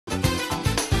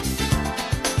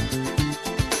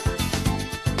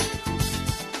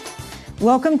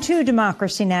Welcome to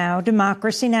Democracy Now!,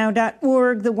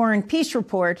 democracynow.org, The War and Peace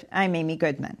Report. I'm Amy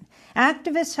Goodman.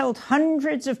 Activists held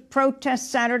hundreds of protests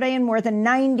Saturday in more than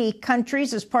 90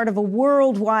 countries as part of a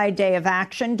worldwide day of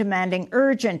action demanding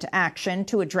urgent action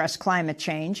to address climate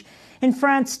change. In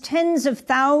France, tens of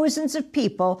thousands of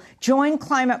people joined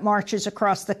climate marches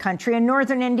across the country. In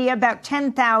northern India, about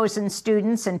 10,000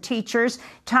 students and teachers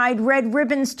tied red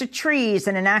ribbons to trees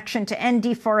in an action to end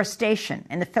deforestation.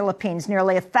 In the Philippines,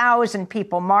 nearly 1,000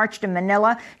 people marched in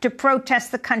Manila to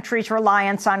protest the country's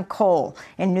reliance on coal.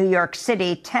 In New York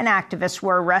City, 10 activists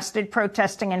were arrested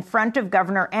protesting in front of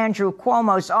Governor Andrew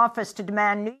Cuomo's office to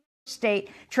demand New York State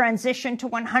transition to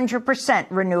 100%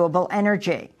 renewable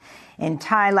energy. In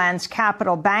Thailand's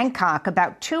capital, Bangkok,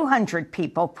 about 200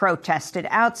 people protested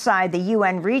outside the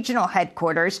UN regional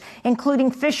headquarters, including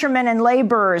fishermen and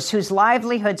laborers whose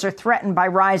livelihoods are threatened by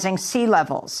rising sea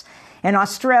levels. In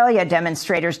Australia,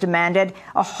 demonstrators demanded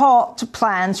a halt to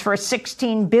plans for a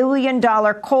 $16 billion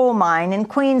coal mine in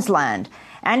Queensland.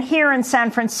 And here in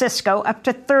San Francisco, up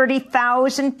to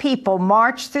 30,000 people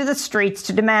marched through the streets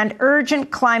to demand urgent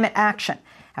climate action.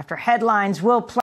 After headlines will play